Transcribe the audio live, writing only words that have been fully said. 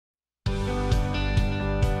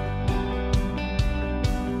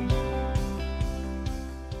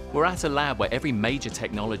We're at a lab where every major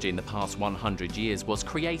technology in the past 100 years was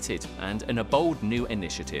created, and in a bold new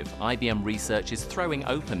initiative, IBM Research is throwing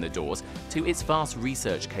open the doors to its vast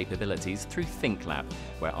research capabilities through ThinkLab,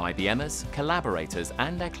 where IBMers, collaborators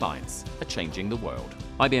and their clients are changing the world.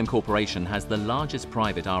 IBM Corporation has the largest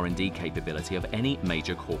private R&D capability of any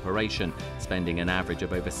major corporation, spending an average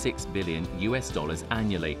of over $6 billion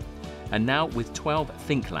annually. And now with 12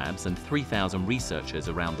 ThinkLabs and 3,000 researchers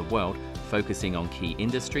around the world focusing on key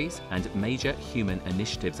industries and major human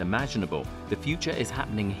initiatives imaginable, the future is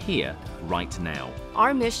happening here, right now.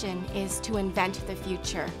 Our mission is to invent the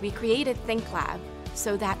future. We created ThinkLab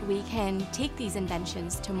so that we can take these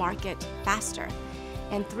inventions to market faster.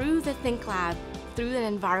 And through the ThinkLab, through an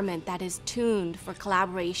environment that is tuned for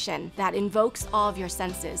collaboration, that invokes all of your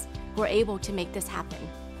senses, we're able to make this happen.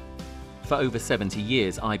 For over 70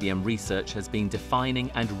 years, IBM Research has been defining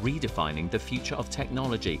and redefining the future of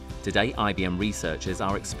technology. Today, IBM researchers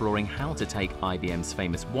are exploring how to take IBM's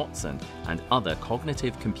famous Watson and other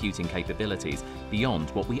cognitive computing capabilities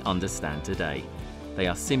beyond what we understand today. They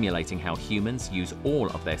are simulating how humans use all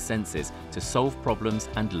of their senses to solve problems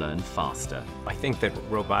and learn faster. I think that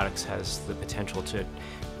robotics has the potential to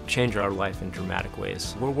change our life in dramatic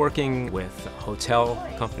ways. We're working with hotel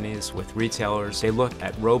companies, with retailers. They look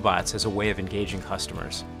at robots as a way of engaging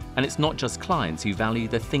customers. And it's not just clients who value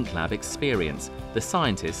the ThinkLab experience. The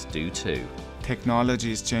scientists do too.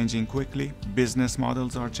 Technology is changing quickly, business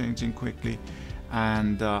models are changing quickly,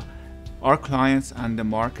 and our clients and the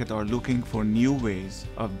market are looking for new ways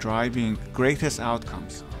of driving greatest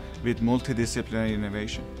outcomes with multidisciplinary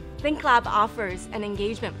innovation. ThinkLab offers an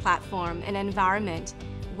engagement platform, an environment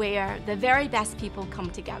where the very best people come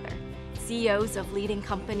together. CEOs of leading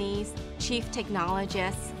companies, chief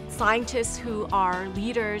technologists, scientists who are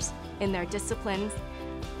leaders in their disciplines,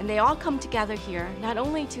 and they all come together here not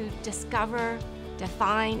only to discover,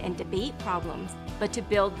 define, and debate problems, but to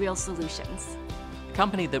build real solutions. The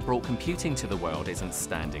company that brought computing to the world isn't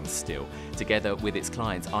standing still. Together with its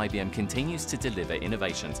clients, IBM continues to deliver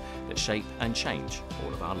innovations that shape and change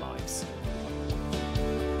all of our lives.